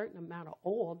have a certain amount of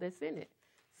oil that's in it.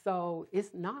 So it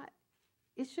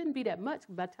shouldn't be that much.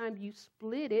 By the time you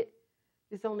split it,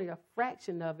 it's only a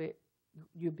fraction of it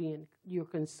you're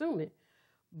consuming.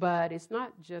 But it's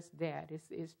not just that.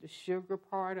 It's the sugar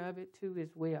part of it too as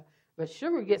well. But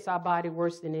sugar gets our body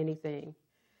worse than anything.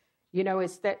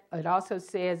 It also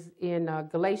says in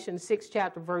Galatians 6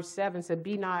 chapter verse 7, said,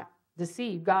 be not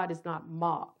deceived, God is not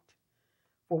mocked.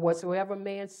 For whatsoever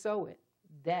man soweth,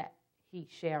 that he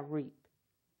shall reap.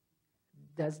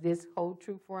 Does this hold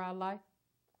true for our life?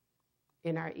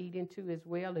 In our eating too as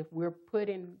well? If we're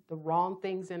putting the wrong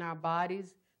things in our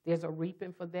bodies, there's a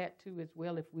reaping for that too as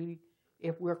well.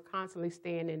 If we're constantly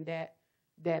staying in that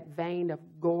vein of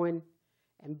going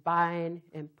and buying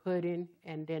and putting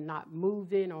and then not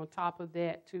moving on top of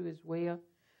that too as well.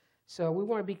 So we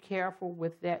want to be careful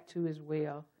with that too as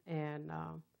well, and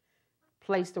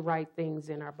place the right things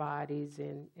in our bodies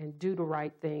and do the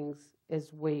right things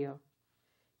as well.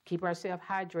 Keep ourselves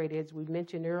hydrated, as we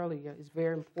mentioned earlier. It's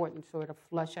very important so it'll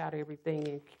flush out everything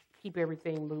and keep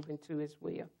everything moving too as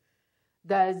well.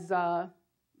 Does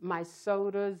my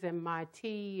sodas and my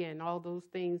tea and all those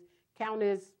things count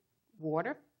as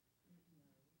water?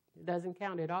 It doesn't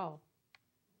count at all.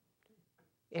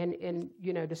 And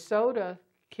the soda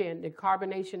the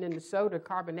carbonation in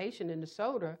the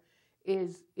soda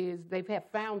is they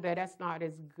have found that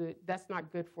that's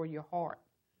not good for your heart.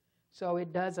 So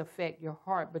it does affect your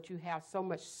heart, but you have so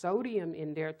much sodium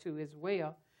in there too as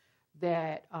well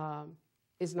that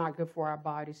is not good for our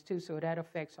bodies too. So that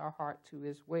affects our heart too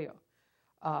as well.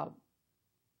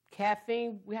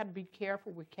 Caffeine, we have to be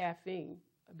careful with caffeine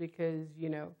because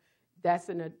you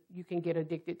can get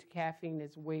addicted to caffeine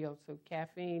as well. So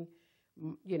caffeine,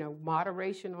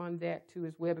 moderation on that too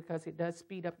as well, because it does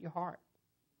speed up your heart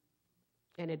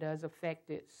and it does affect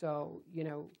it. So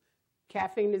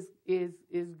caffeine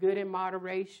is good in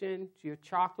moderation. Your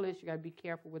chocolates, you got to be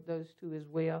careful with those too as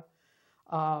well,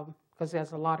 because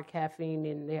there's a lot of caffeine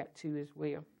in that too as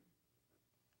well.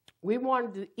 We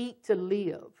want to eat to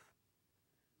live,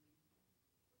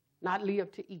 not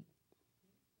live to eat.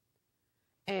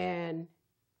 And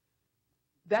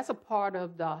that's a part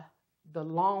of the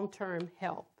long-term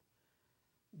health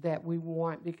that we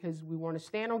want, because we want to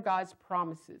stand on God's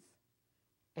promises,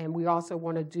 and we also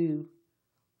want to do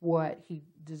what he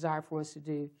desired for us to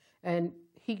do. And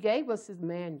he gave us his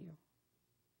manual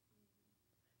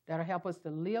that'll help us to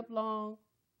live long,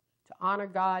 to honor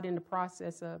God in the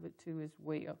process of it too as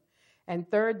well. And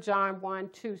 3 John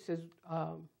 1:2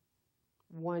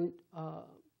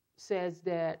 says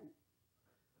that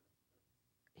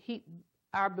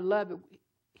our beloved,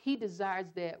 he desires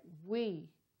that we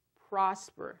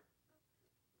prosper.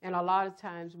 And a lot of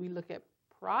times we look at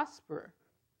prosper,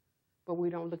 but we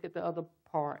don't look at the other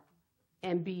part,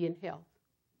 and be in health,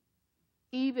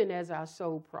 even as our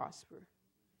soul prosper.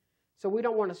 So we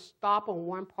don't want to stop on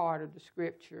one part of the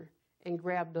scripture and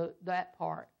grab that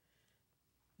part,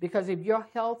 because if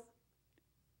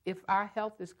our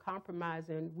health is compromised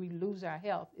and we lose our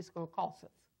health, it's going to cost us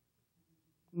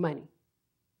money.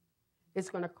 It's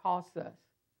going to cost us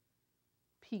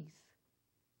peace.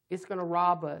 It's going to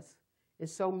rob us in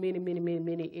so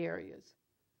many areas.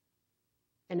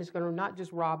 And it's going to not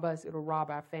just rob us, it'll rob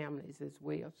our families as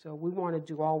well. So we want to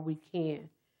do all we can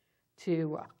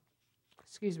to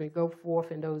go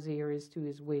forth in those areas too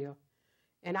as well.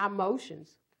 And our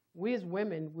emotions, we as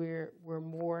women, we're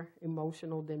more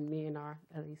emotional than men are,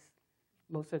 at least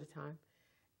most of the time.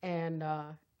 And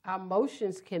our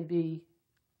emotions can be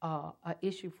an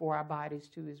issue for our bodies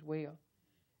too as well,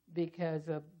 because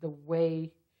of the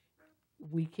way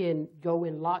we can go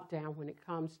in lockdown when it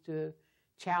comes to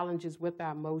challenges with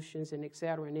our emotions and et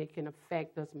cetera, and it can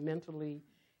affect us mentally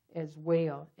as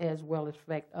well as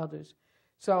affect others.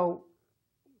 So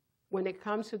when it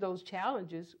comes to those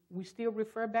challenges, we still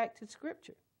refer back to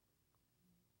Scripture.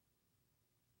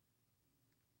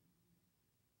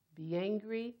 Be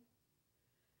angry.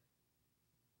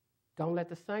 Don't let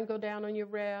the sun go down on your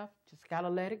wrath. Just got to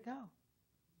let it go.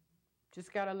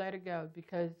 Just got to let it go,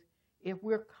 because if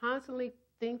we're constantly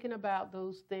thinking about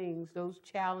those things, those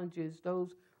challenges,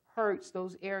 those hurts,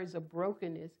 those areas of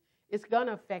brokenness, it's going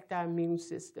to affect our immune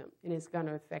system, and it's going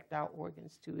to affect our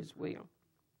organs too as well.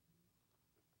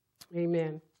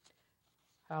 Amen.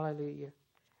 Hallelujah.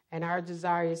 And our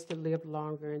desire is to live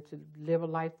longer and to live a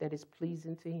life that is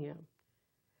pleasing to Him.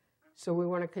 So we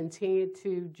want to continue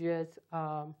to just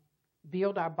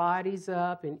build our bodies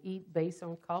up and eat based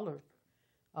on color.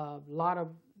 A lot of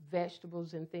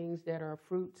vegetables and things that are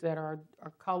fruits that are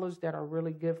colors that are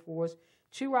really good for us.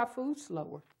 Chew our food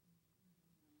slower.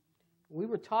 We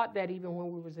were taught that even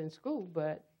when we was in school,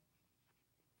 but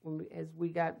as we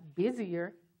got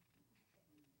busier,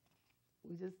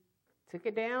 we just took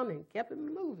it down and kept it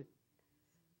moving.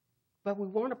 But we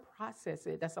want to process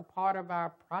it. That's a part of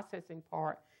our processing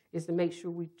part, is to make sure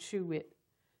we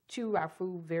chew our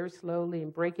food very slowly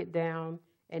and break it down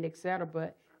and et cetera.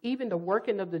 But even the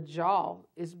working of the jaw,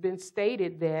 it's been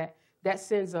stated that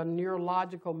sends a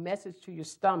neurological message to your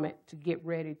stomach to get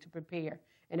ready to prepare.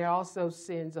 And it also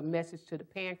sends a message to the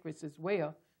pancreas as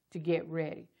well to get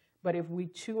ready. But if we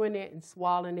chewing it and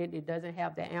swallowing it, it doesn't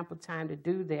have the ample time to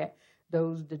do that.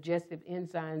 Those digestive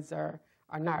enzymes are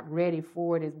not ready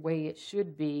for it as way it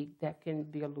should be. That can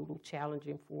be a little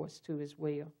challenging for us too as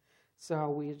well. So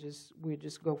we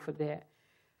just go for that.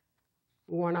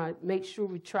 We want to make sure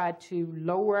we try to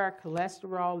lower our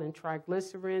cholesterol and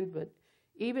triglyceride. But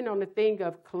even on the thing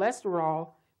of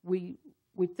cholesterol, we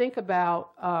think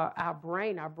about our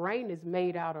brain. Our brain is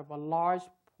made out of a large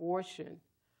portion.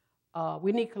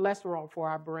 We need cholesterol for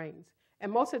our brains.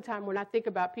 And most of the time when I think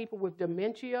about people with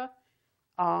dementia,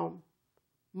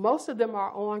 most of them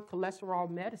are on cholesterol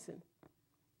medicine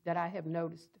that I have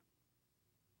noticed.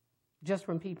 Just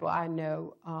from people I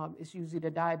know, it's usually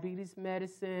the diabetes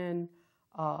medicine,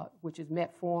 which is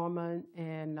metformin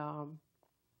and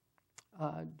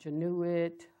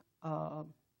Genuit,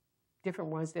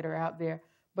 different ones that are out there.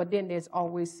 But then there's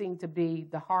always seemed to be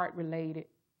the heart-related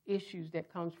issues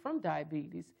that comes from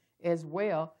diabetes as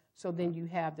well. So then you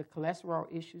have the cholesterol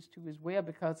issues too as well,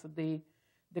 because of the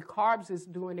carbs is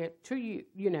doing it to you,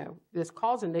 that's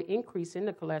causing the increase in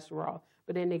the cholesterol.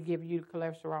 But then they give you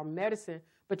cholesterol medicine.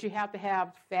 But you have to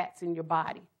have fats in your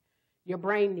body. Your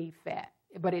brain needs fat,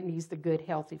 but it needs the good,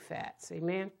 healthy fats.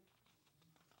 Amen?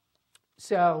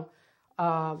 So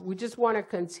we just want to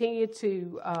continue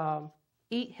to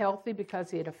eat healthy,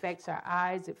 because it affects our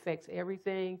eyes, it affects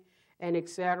everything, and et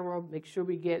cetera. Make sure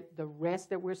we get the rest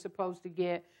that we're supposed to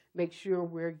get. Make sure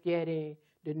we're getting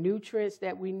the nutrients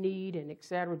that we need, and et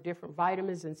cetera, different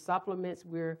vitamins and supplements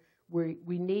we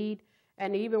need.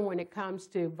 And even when it comes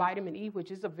to vitamin E, which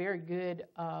is a very good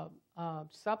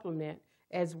supplement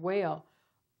as well,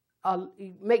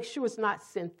 make sure it's not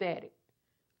synthetic.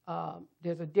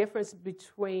 There's a difference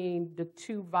between the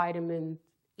two vitamin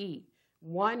E.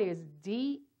 One is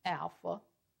D-alpha,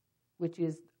 which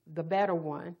is the better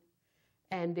one,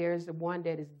 and there's the one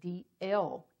that is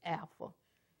DL-alpha.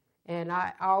 And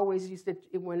I always used to,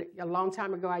 a long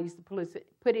time ago, I used to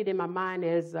put it in my mind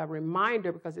as a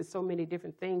reminder, because there's so many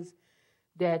different things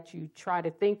that you try to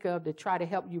think of to try to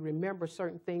help you remember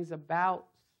certain things about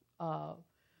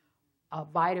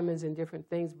vitamins and different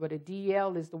things. But a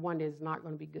DL is the one that is not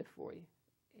going to be good for you.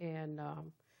 And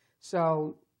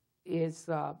so it's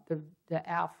the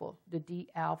alpha, the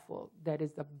D-alpha, that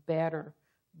is the better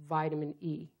vitamin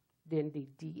E than the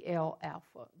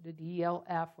DL-alpha. The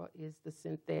DL-alpha is the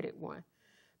synthetic one.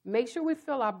 Make sure we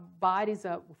fill our bodies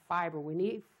up with fiber. We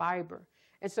need fiber.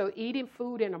 And so eating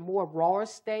food in a more raw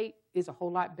state is a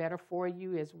whole lot better for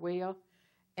you as well.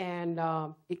 And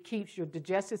it keeps your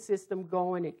digestive system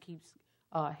going. It keeps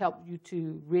help you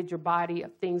to rid your body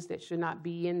of things that should not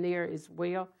be in there as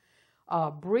well.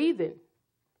 Breathing.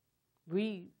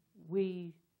 We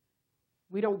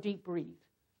don't deep breathe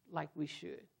like we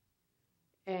should.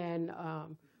 And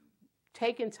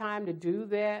taking time to do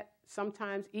that,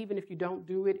 sometimes even if you don't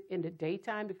do it in the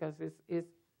daytime, because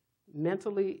it's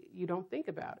Mentally, you don't think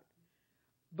about it.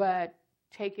 But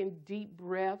taking deep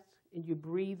breaths and you're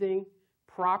breathing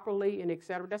properly and et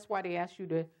cetera, that's why they ask you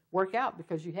to work out,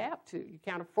 because you have to. You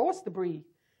kind of forced to breathe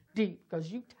deep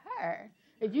because you're tired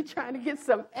and you're trying to get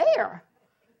some air.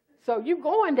 So you're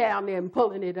going down there and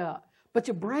pulling it up. But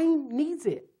your brain needs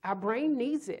it. Our brain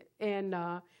needs it, and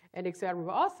et cetera.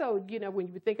 But also, you know, when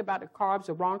you think about the carbs,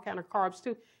 the wrong kind of carbs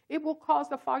too, it will cause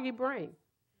a foggy brain.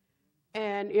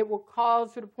 And it will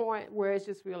cause to the point where it's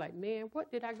just feel like, man,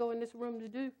 what did I go in this room to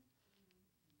do?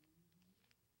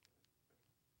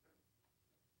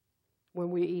 When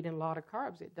we're eating a lot of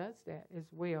carbs, it does that as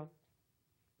well.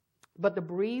 But the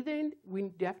breathing, we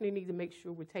definitely need to make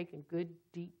sure we're taking good,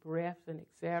 deep breaths and et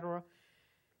cetera.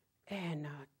 And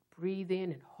breathe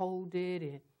in and hold it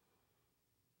and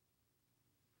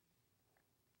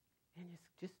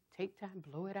just take time,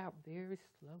 blow it out very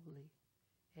slowly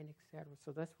and et cetera.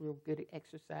 So that's real good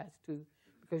exercise too,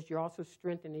 because you're also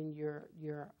strengthening your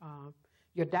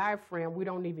diaphragm. We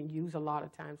don't even use a lot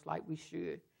of times like we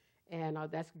should. And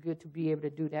that's good to be able to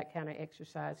do that kind of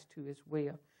exercise too as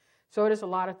well. So there's a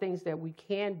lot of things that we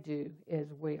can do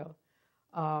as well.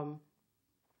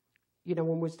 You know,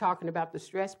 when we're talking about the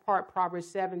stress part, Proverbs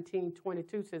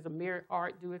 17:22 says, a merry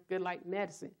heart doeth good like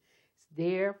medicine. It's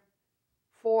there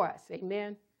for us.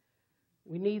 Amen.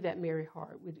 We need that merry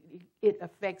heart. It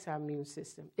affects our immune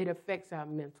system. It affects our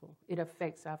mental. It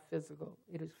affects our physical.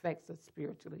 It affects us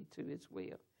spiritually too as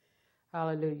well.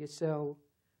 Hallelujah. So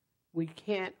we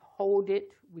can't hold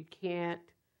it. We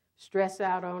can't stress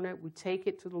out on it. We take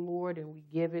it to the Lord and we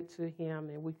give it to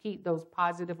him, and we keep those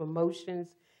positive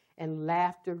emotions and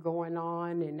laughter going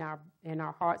on in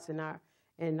our hearts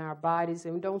and our bodies,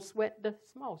 and don't sweat the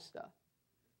small stuff.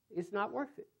 It's not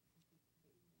worth it.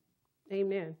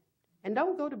 Amen. And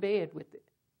don't go to bed with it,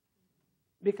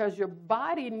 because your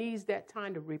body needs that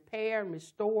time to repair and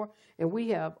restore, and we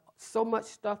have so much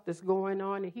stuff that's going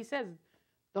on. And he says,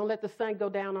 don't let the sun go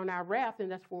down on our wrath,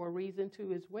 and that's for a reason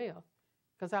too as well,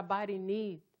 because our body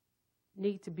need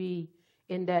to be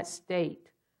in that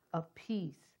state of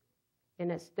peace, in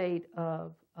that state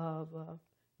of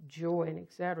joy and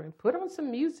et cetera. And put on some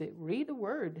music, read the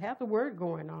word, have the word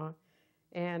going on.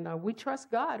 And we trust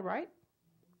God, right?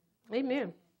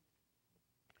 Amen.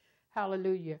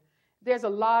 Hallelujah. There's a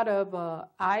lot of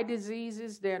eye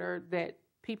diseases that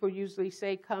people usually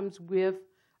say comes with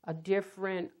a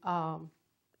different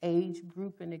age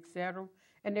group and et cetera.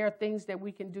 And there are things that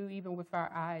we can do even with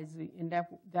our eyes. And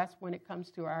that's when it comes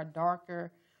to our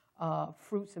darker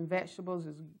fruits and vegetables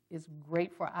is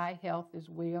great for eye health as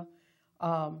well.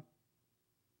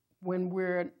 When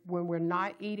we're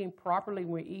not eating properly,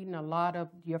 we're eating a lot of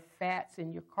your fats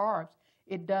and your carbs,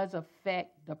 it does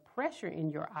affect the pressure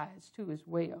in your eyes too as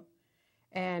well.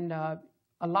 And a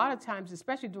lot of times,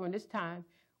 especially during this time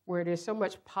where there's so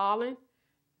much pollen,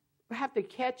 we have to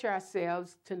catch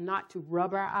ourselves not to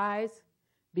rub our eyes,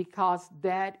 because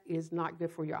that is not good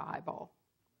for your eyeball.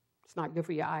 It's not good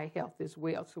for your eye health as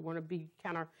well. So want to be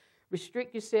kind of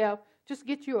restrict yourself. Just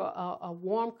get you a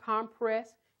warm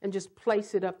compress and just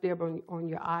place it up there on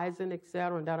your eyes and et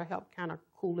cetera, and that'll help kind of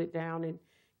cool it down and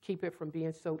keep it from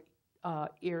being so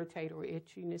irritated or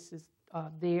itchiness is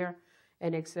there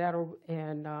and et cetera,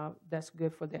 and that's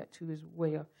good for that too as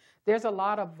well. There's a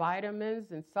lot of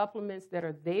vitamins and supplements that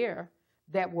are there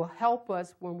that will help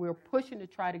us when we're pushing to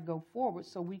try to go forward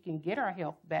so we can get our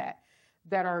health back,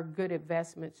 that are good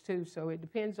investments too. So it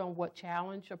depends on what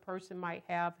challenge a person might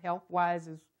have health-wise.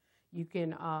 Is you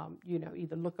can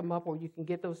either look them up, or you can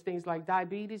get those things like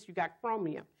diabetes. You got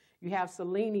chromium, you have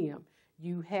selenium,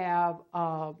 you have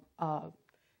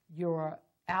your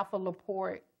alpha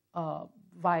lipoic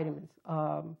vitamins,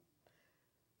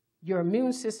 your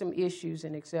immune system issues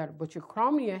and et cetera. But your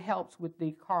chromium helps with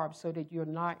the carbs so that you're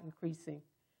not increasing.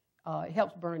 It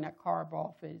helps burn that carb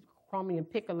off. And chromium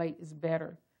picolate is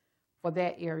better for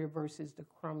that area versus the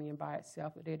chromium by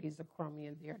itself. But there is a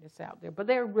chromium there that's out there. But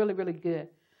they're really, really good.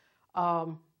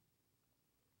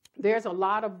 There's a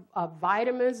lot of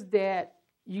vitamins that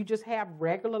you just have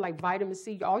regular, like vitamin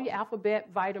C. All your alphabet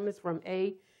vitamins from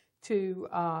A to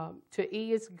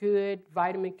E is good.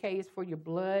 Vitamin K is for your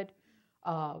blood.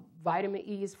 Vitamin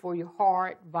E is for your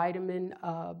heart. Vitamin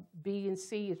B and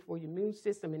C is for your immune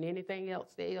system and anything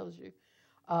else that ails you.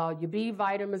 Your B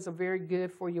vitamins are very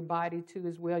good for your body too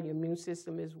as well, your immune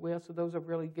system as well. So those are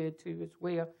really good too as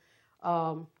well.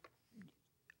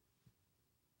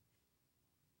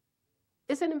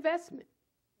 It's an investment,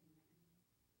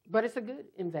 but it's a good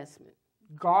investment.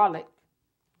 Garlic.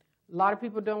 A lot of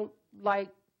people don't like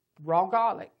raw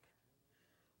garlic.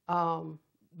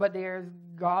 But there's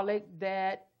garlic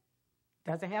that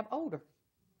doesn't have odor.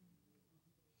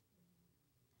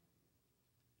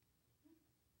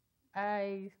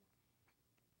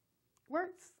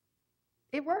 Works.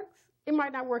 It works. It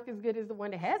might not work as good as the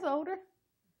one that has odor,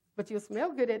 but you'll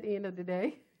smell good at the end of the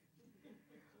day.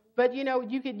 But you know,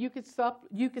 you could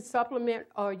supplement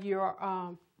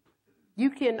you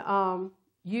can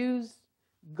use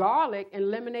garlic and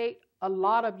eliminate a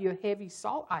lot of your heavy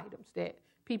salt items that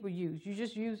people use. You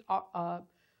just use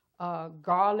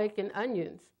garlic and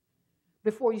onions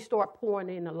before you start pouring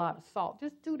in a lot of salt.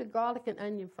 Just do the garlic and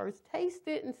onion first. Taste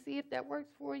it and see if that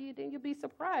works for you. Then you'll be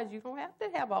surprised. You don't have to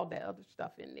have all that other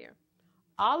stuff in there.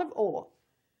 Olive oil,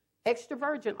 extra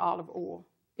virgin olive oil.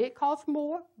 It costs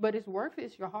more, but it's worth it.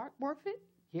 Is your heart worth it?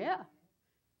 Yeah.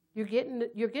 You're getting,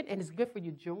 and it's good for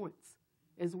your joints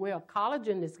as well.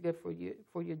 Collagen is good for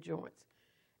your joints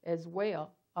as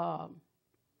well.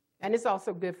 And it's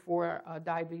also good for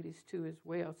diabetes too as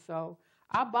well. So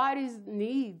our bodies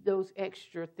need those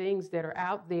extra things that are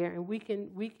out there, and we can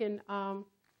meet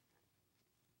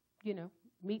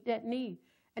that need.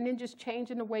 And then just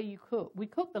changing the way you cook. We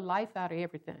cook the life out of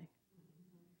everything.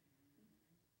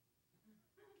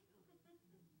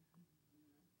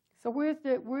 So where's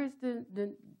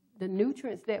the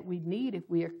nutrients that we need if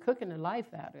we are cooking the life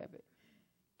out of it?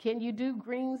 Can you do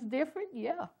greens different?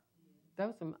 Yeah.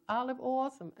 Throw some olive oil,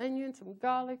 some onion, some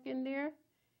garlic in there,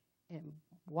 and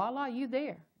voila, you're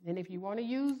there. And if you want to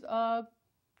use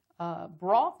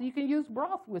broth, you can use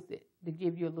broth with it to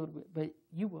give you a little bit, but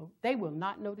they will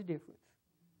not know the difference.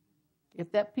 If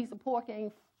that piece of pork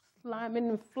ain't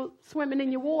swimming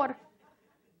in your water,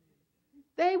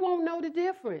 they won't know the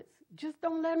difference. Just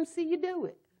don't let them see you do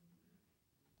it.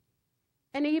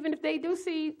 And even if they do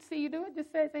see you do it,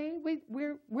 just say, hey,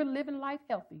 we're living life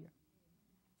healthier.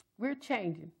 We're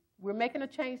changing. We're making a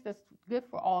change that's good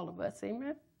for all of us.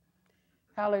 Amen?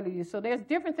 Hallelujah. So there's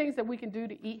different things that we can do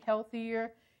to eat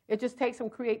healthier. It just takes some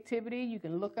creativity. You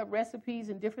can look up recipes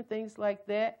and different things like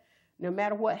that. No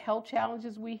matter what health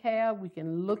challenges we have, we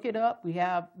can look it up. We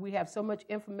have so much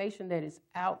information that is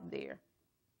out there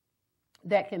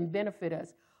that can benefit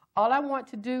us. All I want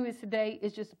to do today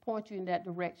is just to point you in that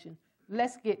direction.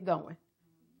 Let's get going.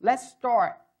 Let's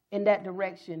start in that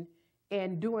direction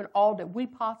and doing all that we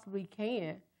possibly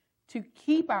can to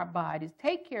keep our bodies,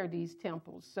 take care of these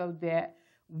temples so that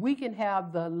we can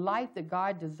have the life that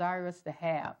God desires us to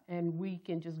have, and we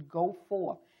can just go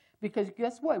forth. Because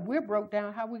guess what? We're broke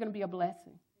down. How are we going to be a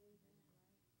blessing?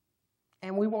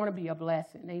 And we want to be a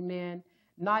blessing. Amen.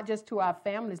 Not just to our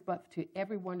families, but to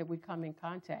everyone that we come in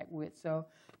contact with. So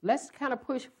let's kind of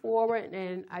push forward.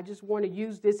 And I just want to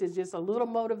use this as just a little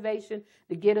motivation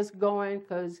to get us going.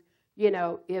 Because,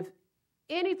 if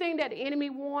anything that the enemy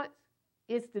wants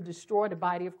is to destroy the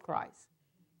body of Christ.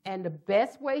 And the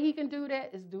best way he can do that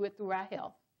is do it through our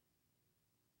health.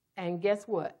 And guess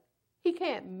what? He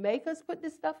can't make us put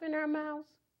this stuff in our mouths.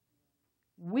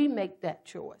 We make that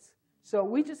choice. So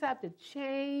we just have to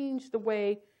change the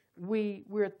way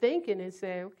we're thinking and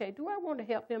say, okay, do I want to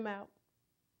help him out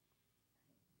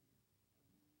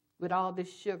with all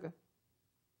this sugar,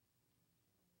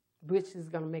 which is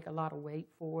going to make a lot of weight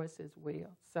for us as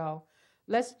well. So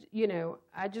let's,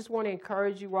 I just want to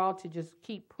encourage you all to just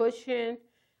keep pushing,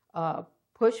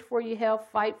 push for your health,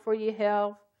 fight for your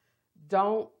health.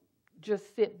 Don't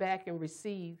just sit back and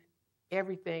receive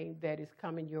everything that is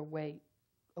coming your way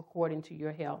according to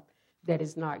your health that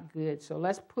is not good. So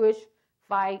let's push,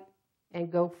 fight,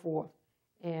 and go forth.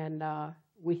 And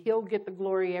he'll get the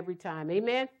glory every time.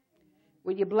 Amen?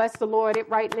 Will you bless the Lord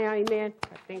right now? Amen?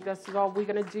 I think that's all we're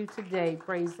going to do today.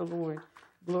 Praise the Lord.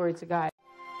 Glory to God.